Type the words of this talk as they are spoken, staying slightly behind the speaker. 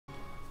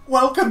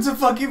Welcome to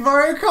fucking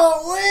Mario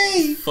Kart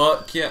Wii!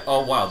 Fuck yeah.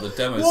 Oh wow, the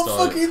demo What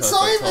started fucking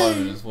perfect timing!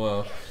 timing as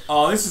well.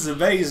 Oh, this is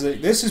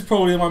amazing. This is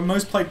probably my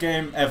most played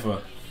game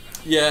ever.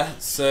 Yeah,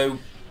 so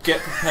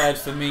get prepared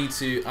for me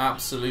to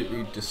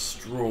absolutely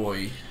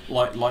destroy.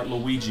 Like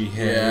Luigi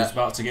here, Yeah. who's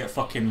about to get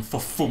fucking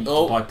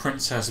fufumped by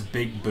Princess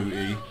Big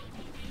Booty.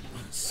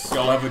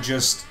 Y'all ever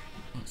just...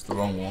 That's the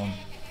wrong one.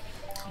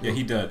 Yeah,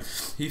 he did.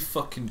 He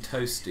fucking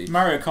toasty.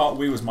 Mario Kart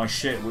Wii was my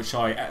shit, which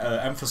I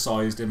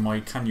emphasised in my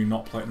Can You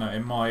Not Play... No,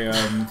 in my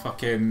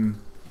fucking...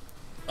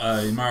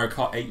 Mario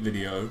Kart 8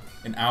 video.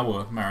 In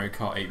our Mario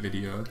Kart 8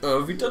 video.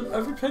 Oh,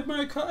 have we played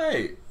Mario Kart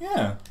 8?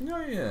 Yeah.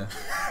 Oh yeah.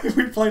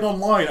 We played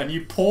online and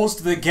you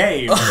paused the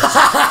game.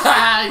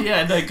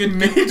 Yeah, no, good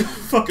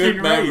Mid-fucking good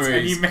race memories.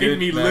 and you made good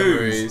me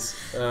memories.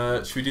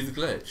 lose. Should we do the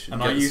glitch? And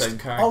get I the used... same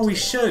character? Oh, we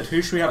should.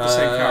 Who should we have the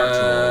same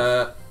character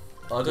of?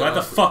 I don't Where know.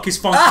 the fuck is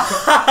Funky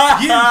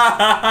Kong? You...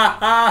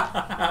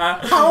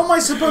 How am I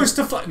supposed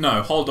to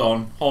No, hold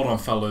on,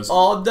 fellas.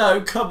 Oh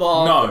no, come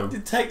on. No.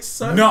 It takes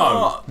so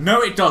No,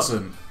 no it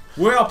doesn't.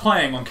 We are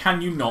playing on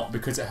Can You Not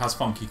because it has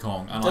Funky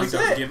Kong. And Does I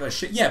don't it? give a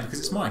shit. Yeah, because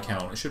it's my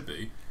account, it should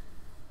be.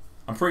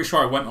 I'm pretty sure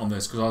I went on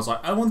this because I was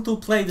like, I want to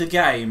play the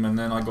game, and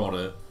then I got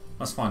it.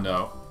 Let's find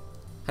out.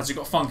 Has it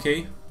got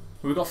Funky?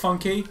 We got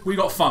Funky? We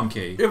got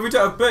Funky. Yeah, we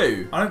don't have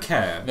Boo. I don't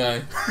care.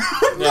 No.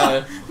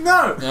 No,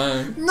 no,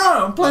 No.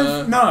 no, I'm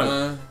playing.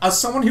 No. As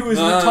someone who is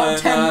in the top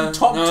 10,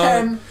 top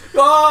 10.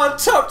 Oh,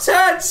 top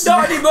 10!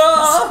 Not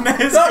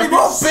anymore! Not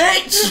anymore,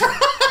 bitch!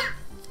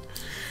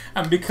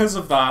 And because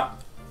of that,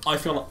 I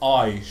feel like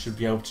I should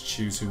be able to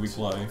choose who we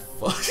play.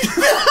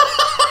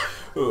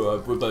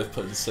 Oh, we're both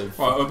playing the same.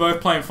 Right, we're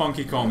both playing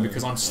Funky Kong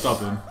because I'm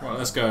stubborn. Right,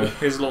 let's go.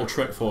 Here's a little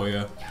trick for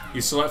you.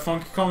 You select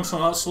Funky Kong,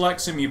 someone else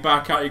selects him, you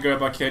back out, you go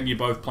back in, you're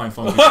both playing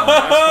Funky Kong.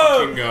 Let's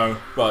fucking go.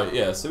 Right,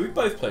 yeah, so we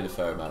both played a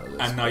fair amount of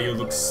this. And now you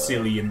look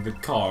silly in the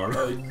car.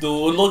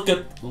 Look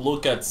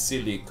at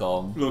silly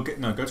Kong. Go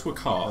to a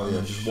car and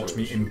then just watch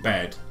me in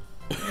bed.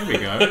 Here we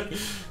go.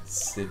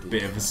 Silly.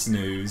 Bit of a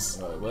snooze.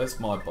 Right, where's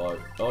my bike?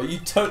 Oh, you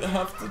don't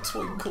have the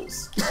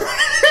twinkles.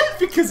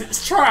 Because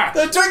it's trash.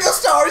 The twinkle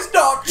star is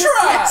not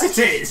trash. Yes,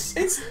 it is.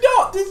 It's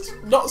not. It's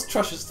not as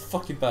trash as the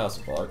fucking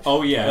Bowser bike.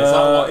 Oh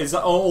yeah, is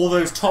that all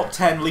those top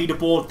 10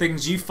 leaderboard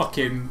things you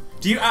fucking...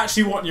 Do you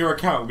actually want your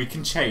account we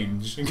can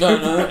change?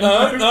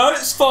 No,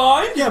 it's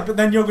fine. Yeah, but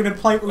then you're going to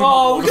play...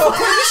 Oh, we gotta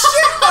play the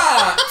shit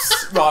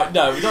maps! Right,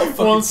 no, we don't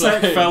fucking One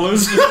sec, play.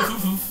 fellas.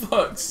 For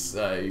fuck's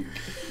sake.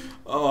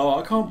 Oh,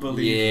 I can't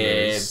believe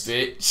this.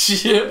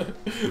 Bitch.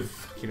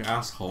 Fucking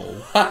asshole.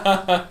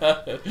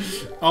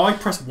 Oh, I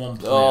pressed one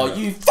player. Oh,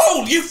 you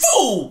fool! You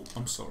fool!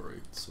 I'm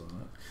sorry. It's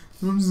alright.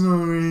 I'm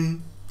sorry.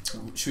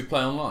 Should we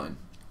play online?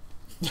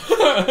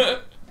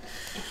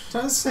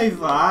 Don't say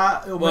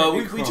that. Well,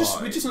 we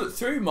just looked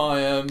through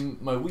my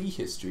my Wii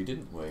history,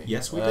 didn't we?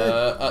 Yes, we did.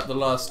 At the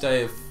last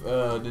day of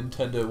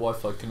Nintendo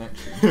Wi-Fi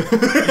connection.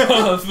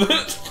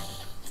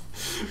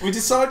 We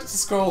decided to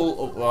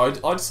scroll. Well,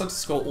 I decided to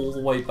scroll all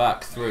the way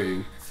back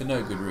through for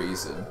no good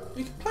reason.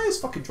 You can play as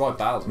fucking Dry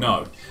Bowser.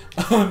 No.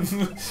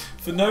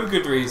 For no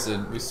good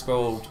reason, we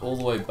scrolled all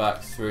the way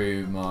back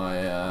through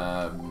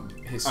my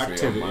history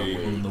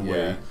Activity on the my Wii.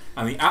 Wii.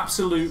 And the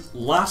absolute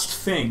last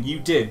thing you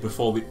did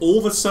before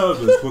all the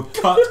servers were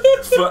cut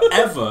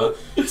forever,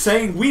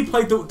 saying we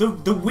played the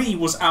Wii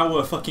was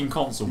our fucking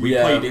console. We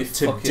played it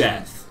to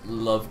death.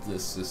 Loved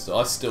this system.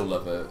 I still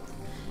love it.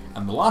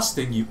 And the last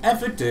thing you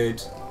ever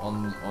did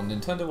on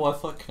Nintendo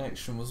Wi-Fi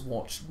connection was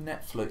watch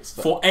Netflix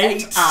for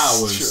 8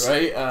 hours.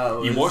 Straight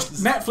hours. You watched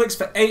Netflix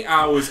for 8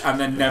 hours and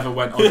then never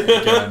went on it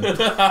again.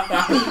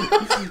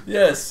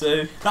 Yeah,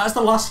 so that's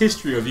the last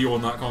history of you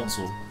on that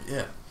console.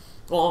 Yeah.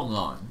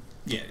 Online.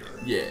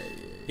 Yeah.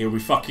 Here we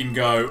fucking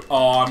go.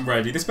 Oh, I'm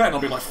ready. This better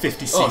not be like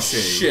 50cc. Oh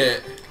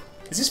shit.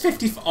 Is this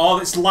 50? Oh,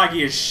 it's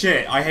laggy as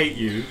shit. I hate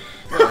you.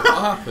 Wait, what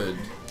happened?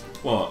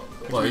 What?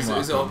 What is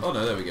it on? Oh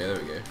no, there we go.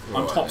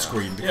 I'm top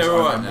screen because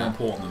I'm more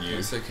important than you.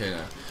 It's okay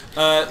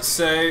now.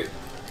 So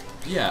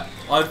yeah,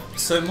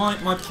 so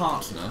my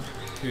partner,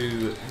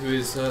 who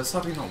is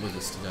sadly not with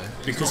us today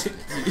because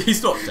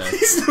he's not dead.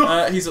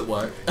 He's at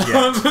work.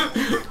 Yeah.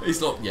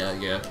 He's not. Yeah.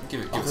 Give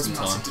it some time. There's a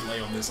massive delay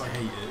on this. I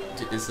hate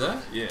it. Is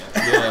there? Yeah.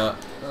 Yeah.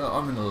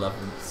 I'm in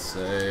 11th,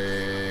 so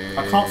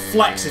I can't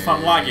flex if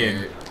I'm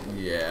lagging.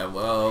 Yeah.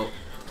 Well,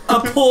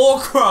 a poor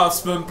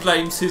craftsman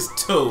blames his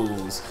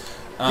tools.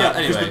 Yeah,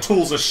 because anyway. the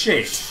tools are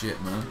shit. Shit,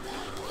 man.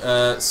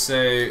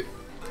 So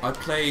I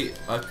played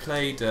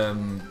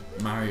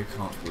Mario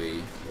Kart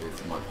Wii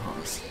with my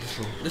partner's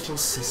little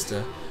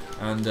sister,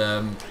 and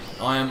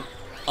I am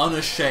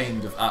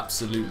unashamed of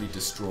absolutely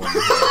destroying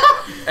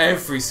her.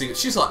 Every single.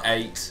 She's like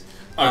 8.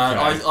 Okay.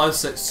 I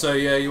said, so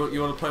yeah, you want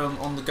to play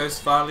on the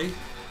Ghost Valley?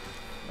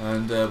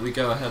 And we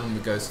go ahead on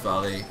the Ghost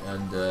Valley,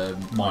 and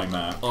my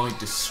map. I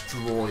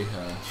destroy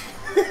her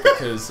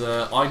because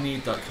I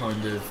need that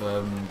kind of.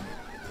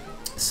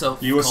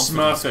 You were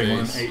smurfing on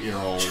an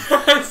 8-year-old.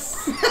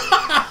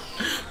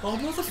 Oh,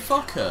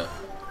 motherfucker.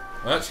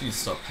 I actually need to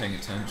stop paying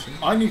attention.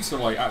 I need to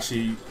like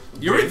actually.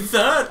 You're in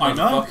third, I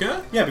know.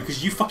 motherfucker. Yeah,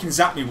 because you fucking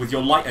zapped me with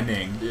your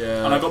lightning.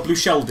 Yeah. And I got blue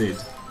shelded.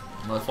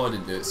 Well, if I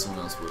didn't do it,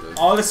 someone else would have.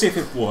 Oh, let's see if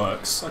it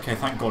works. Okay,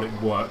 thank God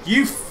it worked.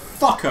 You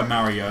fucker,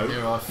 Mario.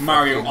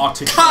 Mario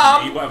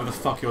Artichoni, whatever the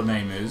fuck your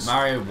name is.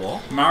 Mario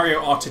what?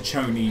 Mario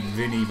Artichoni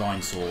Vinny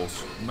Vine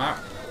Sauce.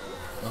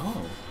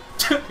 Oh.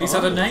 He's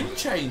had a name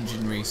change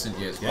in recent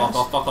years. Yes.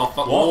 Fuck off.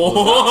 What was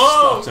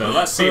that stutter?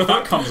 Let's see if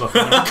that comes up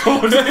in the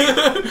recording.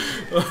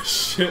 Oh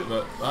shit,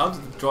 man. How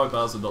did the dry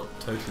Bowser not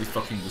totally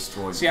fucking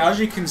destroy me? See, as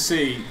you can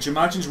see,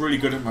 Jamagin's really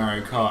good at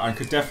Mario Kart and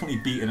could definitely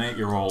beat an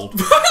 8-year-old.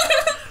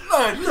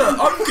 No, look,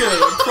 I'm good,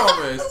 I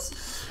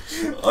promise.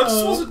 I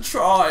just wasn't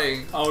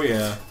trying. Oh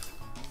yeah.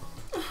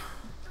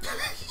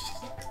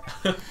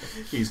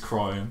 He's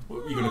crying.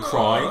 You gonna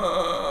cry?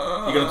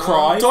 You gonna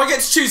cry? Do I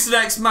get to choose the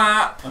next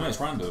map? I know it's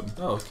random.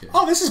 Oh, okay.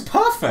 Oh, this is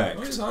perfect.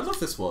 I love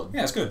this one.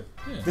 Yeah, it's good.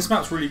 Yeah. This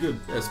map's really good.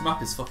 Yeah, this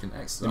map is fucking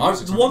excellent.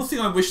 The The one thing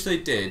I wish they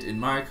did in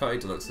Mario Kart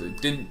 8 Deluxe that they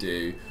didn't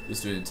do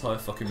was do an entire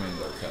fucking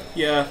rainbow cut.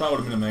 Yeah, that would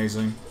have been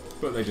amazing,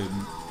 but they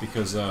didn't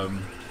because Oh,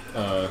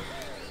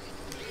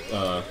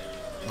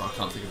 I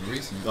can't think of a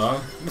reason.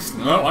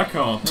 no, I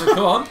can't. No,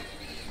 come on.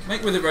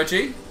 Make with it,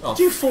 Reggie. Oh,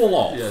 Did you fall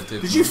off? Yeah, I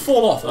did. Did you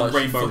fall off on I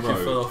Rainbow fucking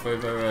Road? fell off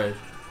Rainbow Road.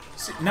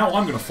 See, now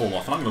I'm gonna fall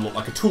off and I'm gonna look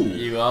like a tool.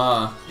 You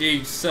are.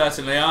 You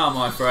certainly are,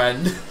 my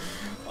friend.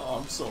 Oh,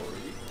 I'm sorry.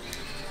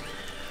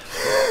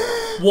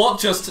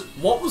 What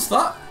was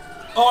that?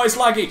 Oh, it's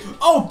laggy.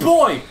 Oh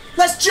boy!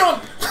 Let's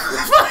jump!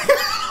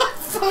 I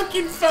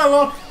fucking fell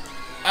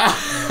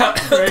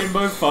off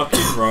Rainbow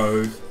fucking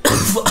Road.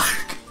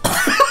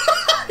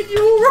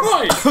 You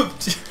alright?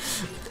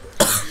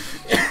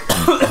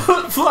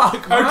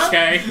 Fuck, man.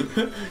 Okay.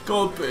 Go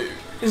on, boo.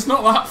 It's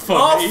not that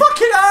funny. Oh,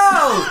 fucking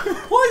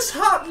hell! What is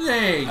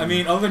happening? I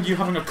mean, other than you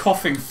having a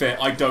coughing fit,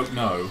 I don't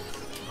know.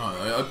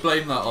 I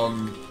blame that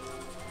on... I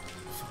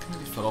fucking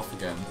nearly fell off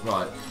again.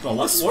 Right. Oh,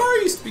 I swear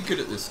I used to be good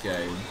at this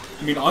game.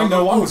 I mean, I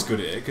know I was good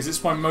at it, because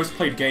it's my most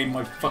played game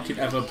I've fucking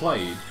ever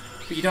played.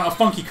 But you don't have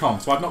Funky Kong,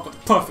 so I've not got the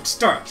perfect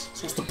stats.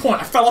 So what's the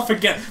point? I fell off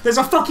again. There's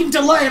a fucking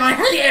delay and I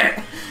hate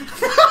it!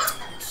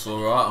 It's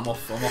alright, I'm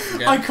off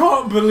again. I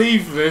can't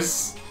believe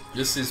this.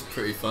 This is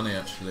pretty funny,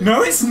 actually.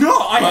 No, it's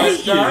not. I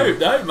hate you.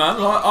 No,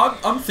 man.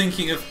 Like, I'm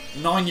thinking of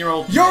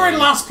 9-year-old. You're in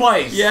last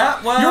place.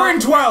 Yeah, well. You're in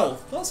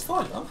 12. That's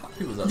fine. I'm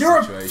happy with that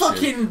You're situation. a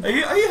fucking.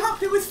 Are you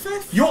happy with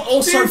 5th? You're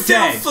also Do you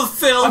dead. feel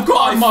fulfilled? I've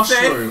got a by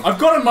mushroom. 5th? I've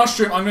got a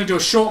mushroom. I'm gonna do a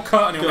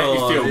shortcut and it'll make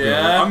me feel good.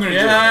 Yeah, I'm gonna do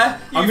it.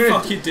 I'm gonna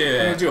fucking do it.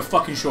 I'm gonna do a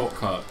fucking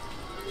shortcut.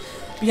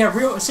 But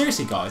yeah,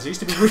 seriously, guys. I used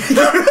to be really.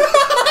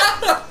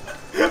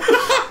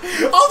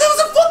 Oh, there was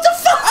a what the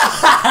fuck?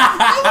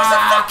 There was a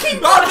fucking.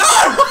 Oh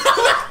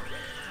no!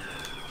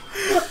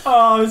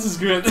 Oh, this is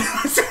good.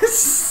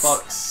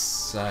 Fuck's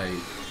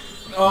sake.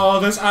 Oh,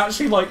 there's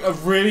actually like a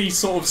really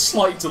sort of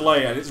slight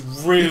delay and it's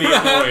really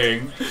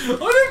annoying. I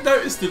don't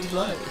notice the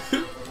delay.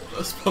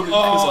 That's probably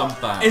because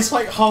I'm bad. It's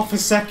like half a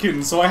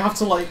second, so I have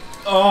to like,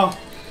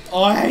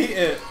 I hate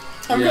it.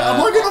 Am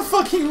I gonna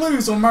fucking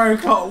lose on Mario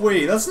Kart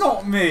Wii? That's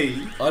not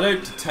me. I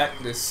don't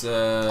detect this.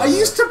 I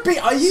used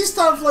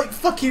to have like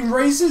fucking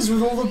races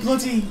with all the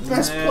bloody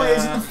best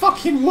players in the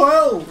fucking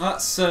world.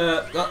 That's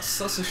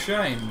a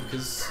shame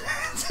because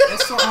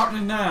that's not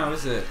happening now,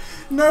 is it?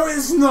 No,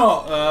 it's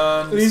not.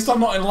 At least I'm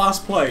not in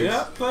last place.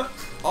 Yeah, but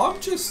I'm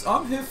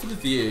here for the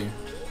view.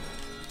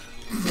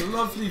 It's a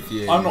lovely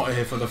view. I'm not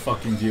here for the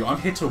fucking view. I'm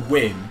here to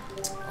win.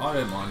 I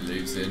don't mind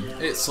losing.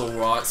 It's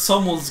alright.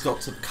 Someone's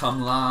got to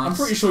come last. I'm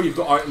pretty sure you've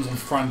got items on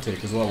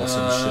Frantic as well or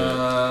some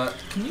shit.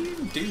 Can you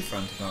even do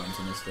frantic items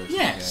in this version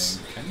Yes.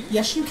 of the game? Can you?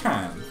 Yes, you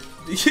can.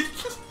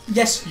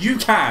 Yes, you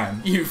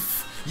can.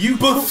 You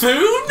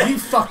buffoon! You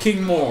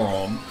fucking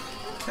moron.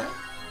 Okay.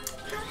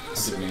 I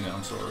didn't mean it,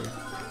 I'm sorry.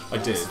 I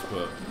did,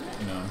 but,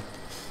 you know.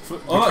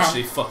 I'm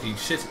actually fucking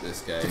shit at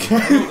this game.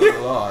 I'm not gonna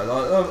lie.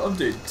 Like, I'm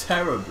doing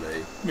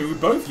terribly. I mean, we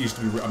both used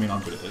to be. I mean,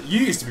 I'm good at it.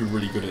 You used to be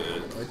really good at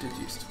it. I did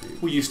used to be.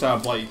 We used to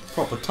have like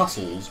proper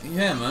tussles.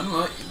 Yeah, man.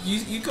 Like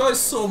you guys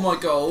saw my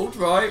gold,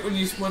 right? When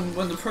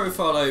the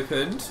profile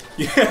opened.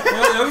 Yeah.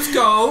 Yeah, it was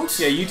gold.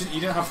 Yeah, you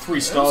didn't have 3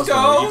 stars. It was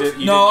gold. I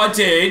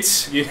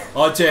did.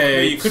 I did.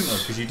 No, you couldn't have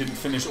because you didn't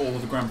finish all of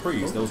the Grand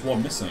Prix. There was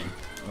one missing.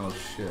 Oh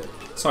shit.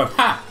 So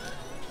ha.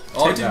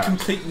 I didn't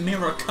complete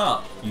Mirror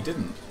Cut. You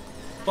didn't.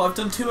 But I've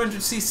done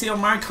 200cc on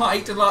Mario Kart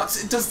 8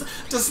 Deluxe. Does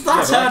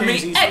that earn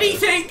me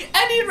anything?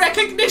 Any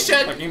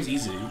recognition? That game's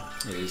easy.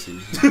 It is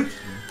easy.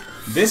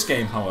 This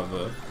game,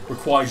 however,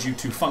 requires you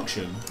to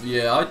function.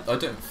 Yeah, I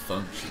don't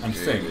function. And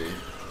really. think.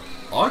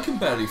 I can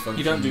barely function.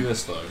 You don't do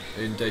this though.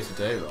 In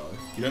day-to-day life.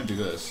 You don't do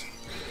this.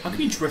 How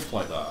can you drift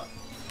like that?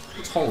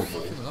 It's horrible.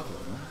 I love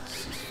it, man.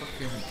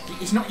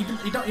 It's not.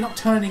 You're not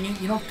turning in.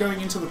 You're not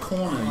going into the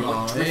corner. You're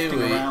like drifting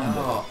around.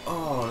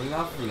 Oh,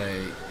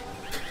 lovely.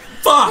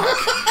 Fuck!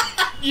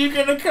 You're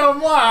gonna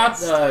come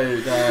last.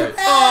 No.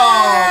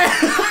 Oh!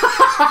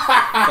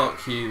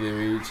 Fuck you,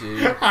 Luigi.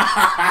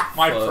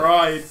 My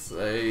pride.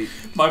 Sake.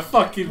 My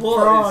fucking What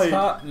pride. is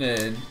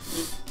happening?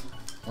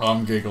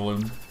 I'm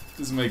giggling.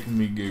 It's making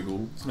me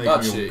giggle. It's making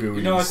Actually, me all gooey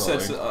you know, I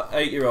inside. said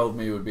 8-year-old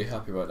me would be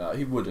happy right now.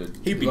 He wouldn't.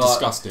 He'd be Like,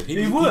 disgusted.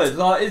 He would.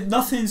 Like,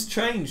 nothing's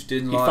changed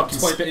in He'd like fucking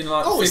 20, spit. in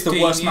like Oh, it's the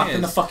 15 worst map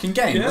in the years. fucking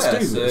game. Yeah, Let's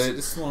do so this.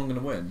 this is what I'm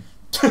gonna win.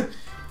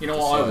 You know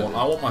what I Decided. want?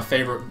 I want my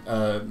favourite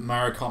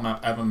Mario Kart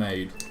map ever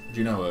made. Do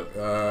you know it?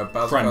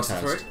 Bowser Friend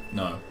Castle Test. 3?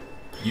 No.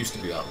 Used to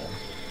be that one.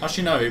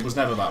 Actually, no, it was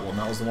never that one.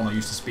 That was the one I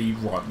used to speed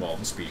run. Well,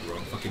 not speed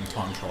run, fucking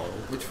time trial.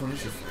 Which one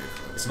is your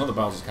favourite? It's another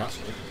Bowser's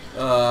Castle.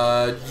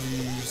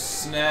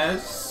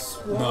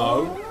 SNES?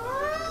 No.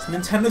 It's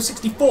Nintendo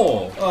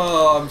 64.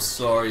 Oh, I'm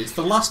sorry. It's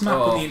the last map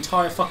of the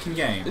entire fucking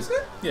game. Is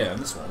it? Yeah,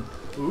 this one.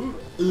 Ooh.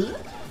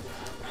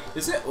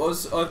 Is it?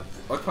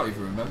 I can't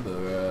even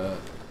remember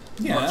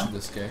much of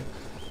this game.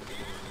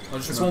 I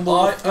just It's remember,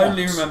 one of the I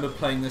only Thwomps. remember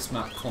playing this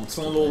map It's one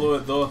constantly.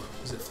 of all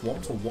the is it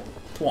Thwomp or what?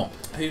 Thwomp.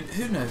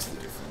 Who knows the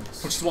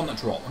difference? Which is the one that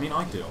dropped. I mean,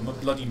 I do. I'm a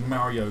bloody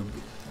Mario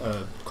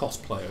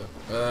cosplayer.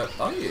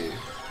 Are you?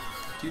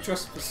 Do you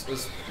dress up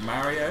as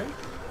Mario?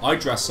 I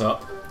dress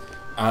up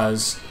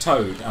as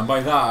Toad, and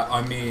by that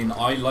I mean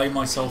I lay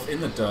myself in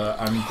the dirt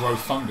and grow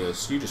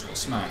fungus. You just got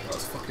smacked.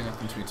 That's fucking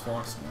happened to me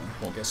twice, man.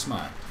 Well, get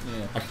smacked.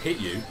 Yeah. I hit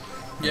you.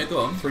 Yeah, go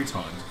on. 3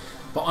 times.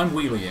 But I'm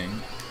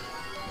wheeling.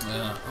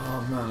 Yeah.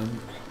 Oh man.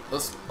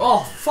 That's.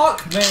 Oh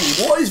fuck me!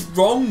 What is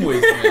wrong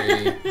with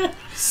me?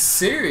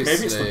 Seriously.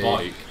 Maybe it's the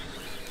bike.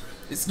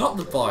 It's not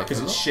the bike.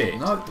 'Cause it's shit.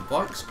 No, the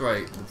bike's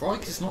great. The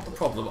bike is not the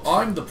problem.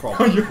 I'm the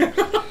problem.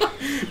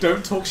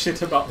 Don't talk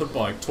shit about the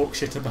bike. Talk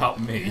shit about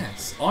me.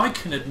 Yes, I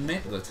can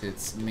admit that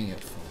it's me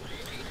at fault.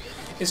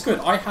 It's good.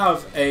 I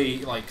have a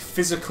like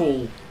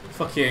physical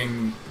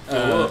fucking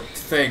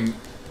thing.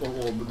 What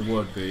would the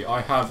word be? I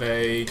have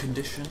a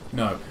Condition.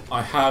 no.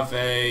 I have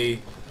a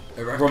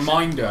Erection.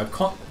 reminder.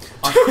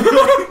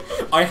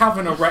 I have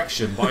an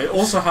erection, but I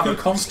also have a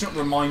constant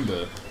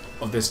reminder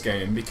of this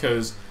game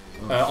because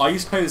I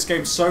used to play this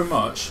game so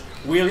much.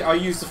 I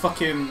use the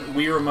fucking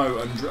Wii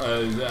remote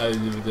and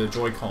the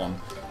Joy-Con,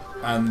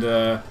 and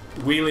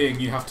wheeling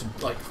you have to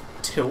like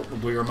tilt the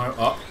Wii remote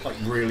up like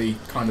really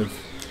kind of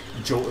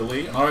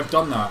joltily, and I've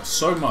done that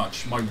so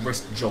much my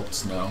wrist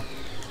jolts now.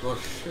 Oh,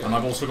 shit. And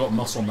I've also got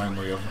muscle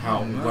memory of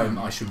how when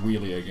I should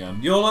wheelie again.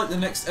 You're like the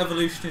next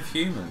evolution of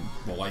human.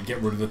 Well, like get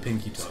rid of the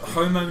pinky toe.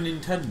 Homo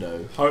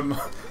Nintendo. Home.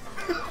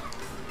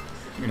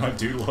 I mean, I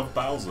do love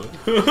Bowser.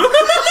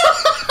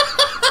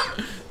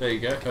 There you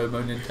go,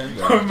 Homo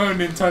Nintendo. Homo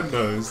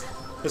Nintendos.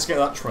 Let's get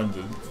that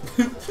trending.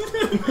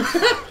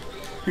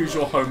 Who's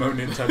your Homo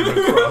Nintendo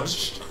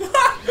crush?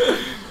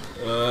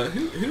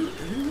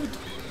 Who would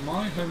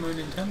my Homo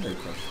Nintendo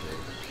crush be?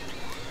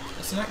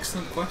 That's an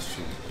excellent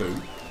question. Who?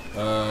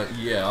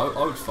 Yeah,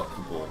 I would fuck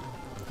the ball.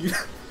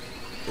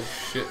 Oh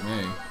shit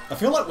me. I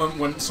feel like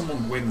when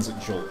someone wins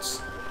at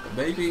Jolts,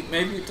 Maybe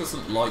it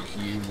doesn't like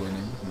you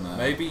winning. No.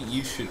 Maybe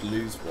you should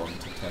lose one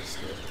to test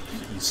it.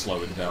 you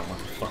slow it down like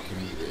a fucking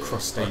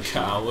crustacean.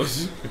 Coward.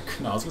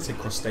 No, I was gonna say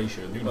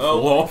crustacean. You're gonna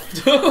Oh. fall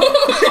off.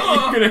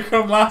 You're gonna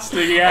come last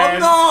again. I'm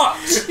not!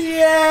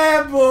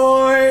 Yeah,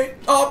 boy.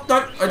 Oh no,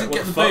 I didn't What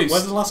get the fuck? boost.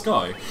 Where's the last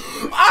guy?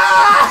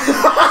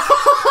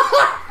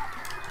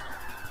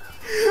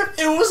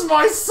 It was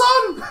my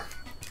son!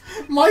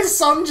 My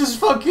son just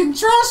fucking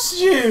trusts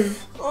you!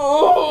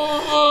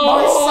 Oh,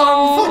 my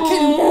son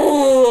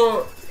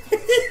fucking...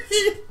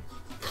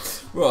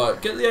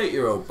 Right, get the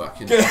 8-year-old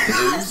back in there,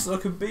 please, so I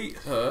can beat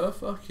her.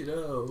 Fucking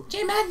hell.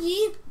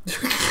 Jumanji,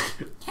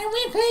 can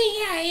we play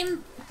a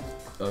game?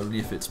 Only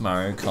if it's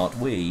Mario Kart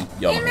Wii,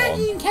 young one.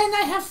 Jumanji, can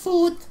I have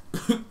food?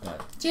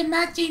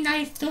 Jumanji,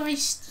 I'm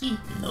thirsty.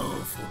 No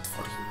food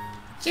for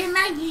you.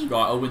 Jumanji,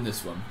 Right, I'll win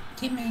this one.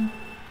 come on.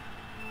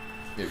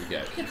 Here we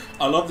go.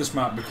 I love this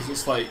map because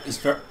it's like, it's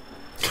very...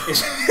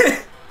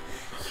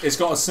 It's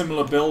got a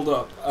similar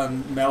build-up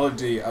and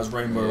melody as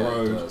Rainbow Yeah, it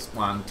Road. does.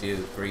 1, 2,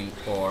 3,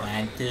 4.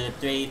 1, 2,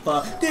 3, 4.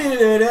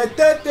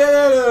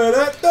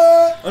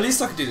 At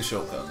least I can do the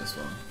shortcut on this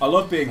one. I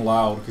love being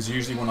loud because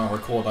usually when I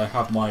record I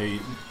have my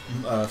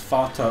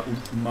Vater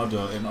und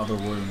Mutter in other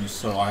rooms,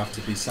 so I have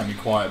to be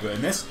semi-quiet. But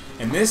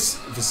in this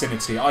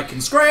vicinity, I can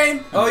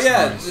scream. Oh It's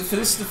yeah, nice. for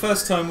this is the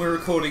first time we're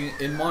recording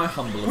in my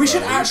humble We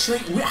should abode. actually.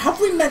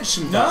 Have we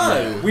mentioned that?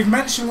 No. yet? We've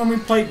mentioned when we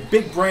played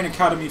Big Brain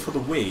Academy for the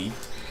Wii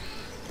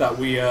that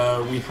we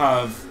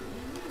have.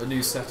 a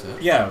new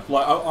setup. Yeah,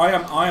 like I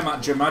am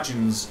at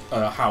Jimagines'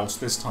 house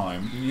this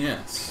time.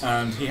 Yes.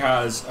 And he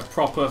has a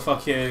proper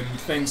fucking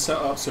thing set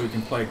up so we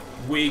can play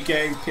Wii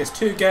games,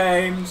 PS2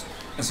 games,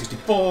 and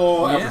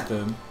 64, Yeah.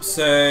 everything.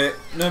 So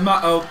no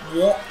matter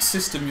what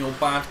system your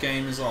bad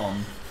game is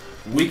on,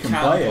 We can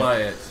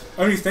play it.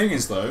 Only thing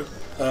is though,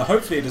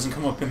 hopefully it doesn't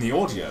come up in the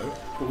audio,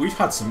 but we've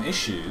had some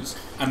issues,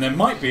 and there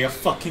might be a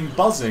fucking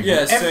buzzing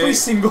Yeah, with so- every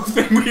single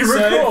thing we So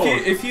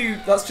record. if you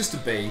that's just a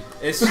B.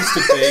 It's just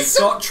a B.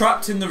 Got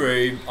trapped in the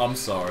room. I'm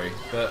sorry,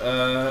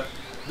 but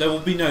there will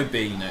be no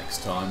B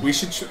next time.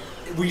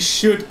 We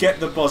should get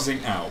the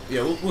buzzing out.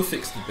 Yeah, we'll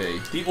fix the B.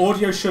 The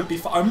audio should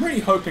be. I'm really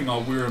hoping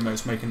our Wii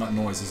remote's making that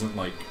noise isn't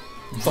like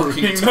Fucking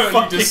ruining the totally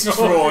fucking audio.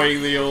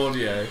 destroying the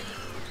audio.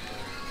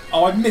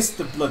 Oh, I missed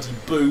the bloody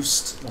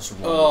boost. What's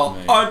wrong Oh,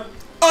 with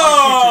me?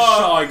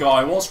 Oh! I'm such a shy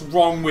guy. What's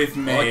wrong with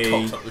me? I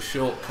cocked up the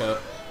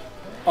shortcut.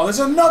 Oh, there's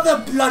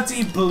another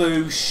bloody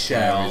blue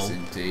shell. There is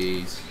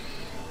indeed.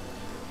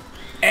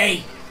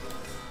 Hey,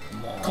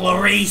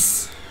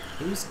 Clarice.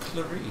 Who's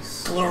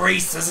Clarice?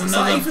 Clarice, there's Is that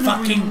another even a real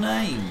fucking...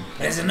 name?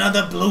 There's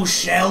another blue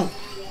shell.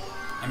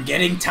 I'm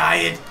getting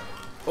tired.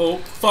 Oh,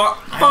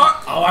 fuck.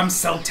 I'm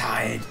so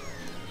tired.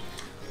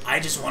 I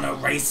just want to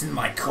race in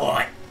my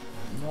kart.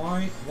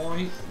 Why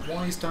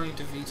is Danny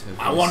DeVito?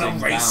 I want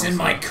to race in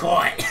my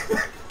kart.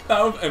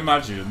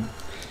 Imagine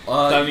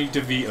Danny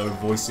DeVito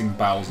voicing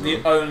Bowser.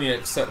 The only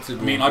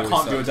acceptable. I mean, I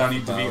can't do a voice Danny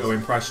actor for DeVito Bowser.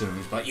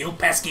 impression, but You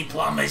pesky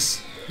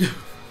plumbers.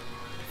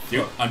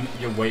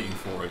 you're waiting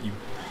for it, you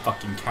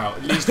fucking cow.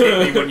 At least hit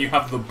me when you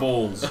have the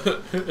balls.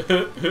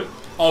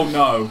 Oh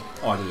no!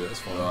 Oh, I did it. It's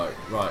fine.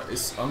 Right.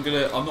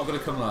 I'm not gonna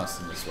come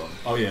last in this one.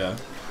 Oh yeah.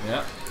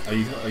 Yeah.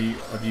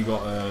 Have you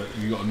got a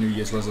New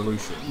Year's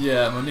resolution?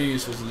 Yeah, my New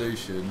Year's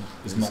resolution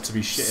Is not to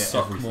be shit at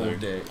suck everything. more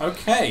dick.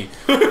 Okay.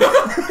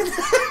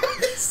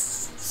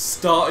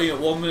 Starting at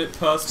 1 minute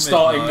past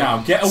Starting midnight.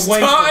 now. Get away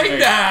from Starting me.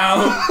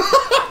 now.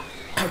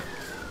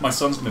 My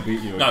son's gonna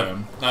beat you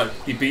again. No.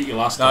 He beat you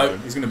last No. time.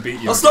 He's gonna beat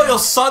you. That's again. not your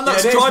son.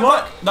 That's Yeah, it is. drive Look,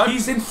 back. No.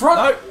 He's in front.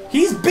 No.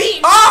 He's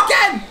beating Ah!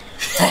 again.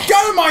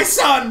 Go, my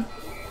son.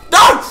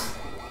 No.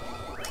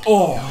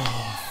 Oh.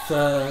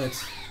 Third.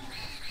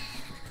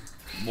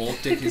 More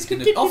dick is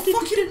gonna. Oh,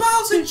 fucking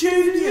Bowser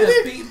Jr.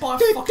 beaten by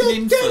a fucking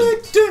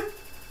infant.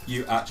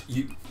 You.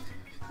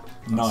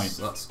 Ninth.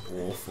 That's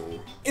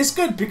awful. It's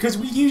good because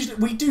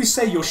we do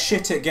say you're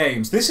shit at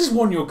games. This is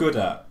one you're good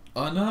at.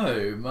 I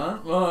know, man.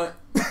 Right.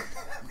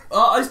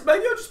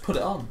 Maybe I'll just put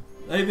it on.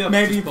 Maybe I'm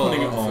Maybe just you're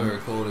putting it on. for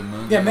recording,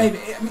 man. Yeah, maybe.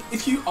 I mean,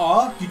 if you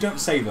are, you don't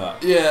say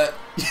that. Yeah.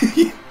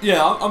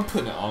 Yeah, I'm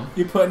putting it on.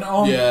 You're putting it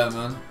on. Yeah,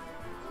 man.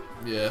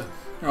 Yeah.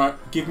 Right,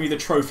 give me the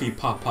trophy,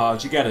 Papa.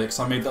 Did you get it? Because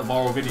I made that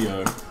viral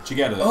video. Did you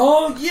get it?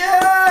 Oh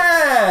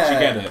yeah. Did you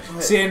get it?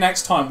 Right. See you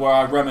next time where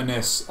I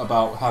reminisce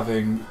about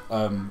having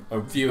a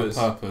Viewers.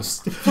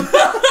 purpose.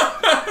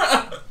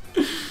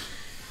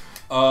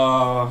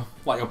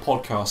 Like a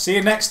podcast. See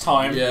you next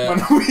time when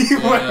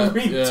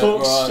we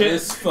talk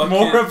shit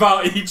more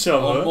about each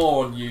other.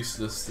 More on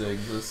useless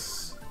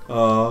things.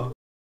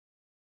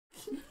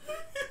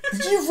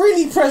 Did you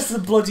really press the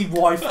bloody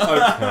Wi-Fi?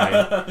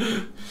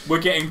 Okay. We're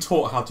getting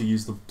taught how to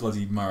use the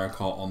bloody Mario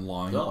Kart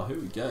online. Oh, here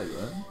we go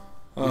then.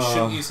 We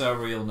shouldn't use our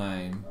real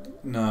name.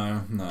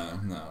 No.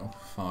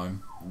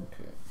 Fine.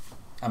 Okay.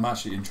 I'm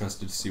actually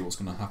interested to see what's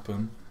going to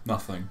happen.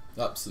 Nothing.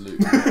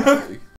 Absolutely.